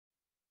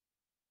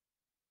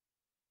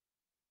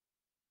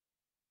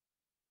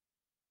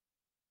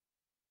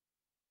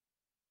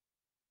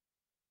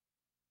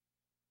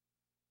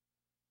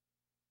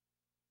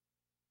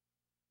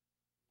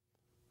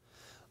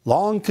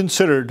Long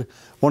considered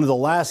one of the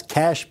last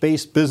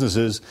cash-based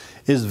businesses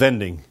is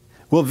vending.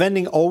 Will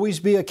vending always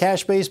be a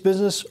cash-based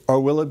business, or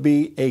will it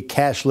be a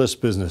cashless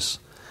business?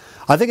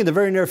 I think in the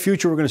very near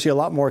future, we're going to see a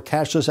lot more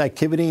cashless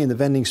activity in the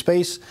vending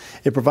space.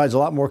 It provides a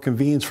lot more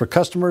convenience for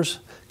customers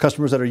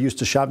that are used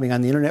to shopping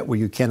on the internet where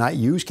you cannot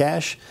use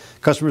cash,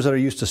 customers that are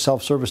used to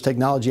self-service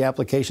technology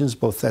applications,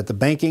 both at the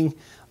banking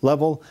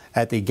level,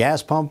 at the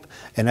gas pump,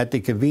 and at the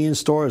convenience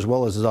store, as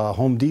well as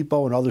Home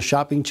Depot and other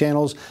shopping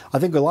channels. I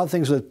think a lot of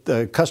things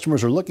that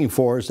customers are looking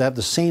for is to have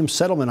the same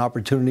settlement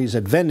opportunities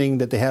at vending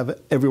that they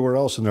have everywhere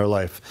else in their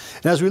life.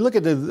 And as we look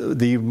at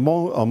the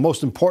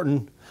most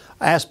important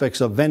aspects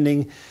of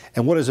vending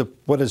and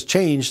what has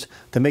changed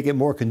to make it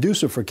more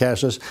conducive for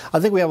cashless, I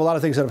think we have a lot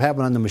of things that have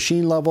happened on the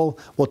machine level.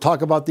 We'll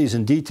talk about these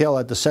in detail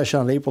at the session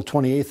on April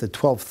 28th at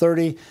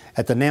 12:30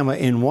 at the NAMA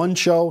In One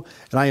show.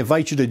 And I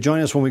invite you to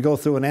join us when we go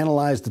through and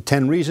analyze the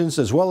 10 reasons,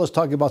 as well as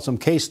talking about some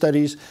case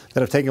studies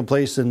that have taken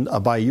place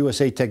by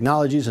USA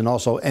Technologies and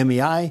also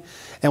MEI.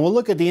 And we'll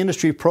look at the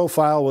industry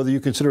profile, whether you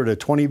consider it a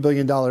 $20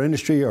 billion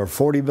industry or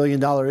 $40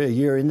 billion a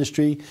year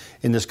industry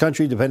in this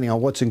country, depending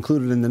on what's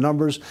included in the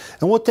numbers.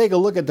 And we'll take a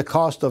look at the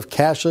cost of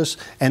cashless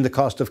and the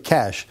cost of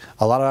cash.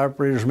 A lot of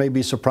operators may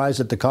be surprised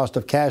that the cost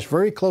of cash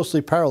very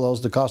closely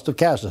parallels the cost of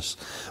cashless.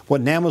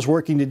 What NAMA is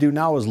working to do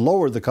now is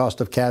lower the cost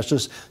of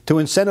cashless to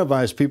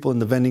incentivize people in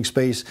the vending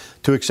space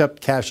to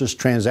accept cashless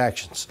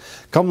transactions.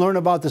 Come learn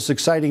about this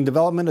exciting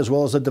development, as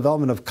well as the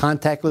development of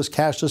contactless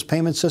cashless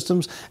payment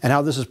systems, and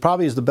how this is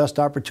probably the best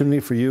opportunity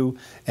for you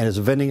and as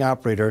a vending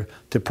operator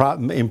to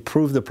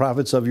improve the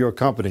profits of your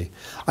company.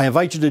 I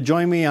invite you to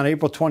join me on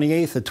April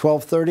 28th at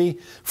 12:30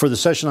 for the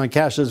session on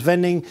cashless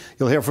vending.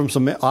 You'll hear from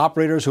some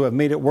operators who have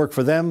made it work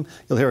for them.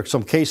 You'll hear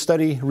some case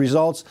study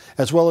results,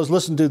 as well as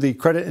listen to the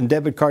credit and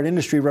debit card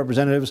industry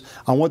representatives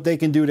on what they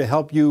can do to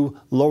help you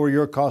lower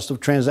your cost of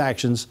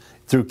transactions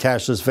through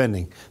cashless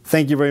vending.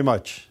 Thank you very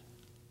much.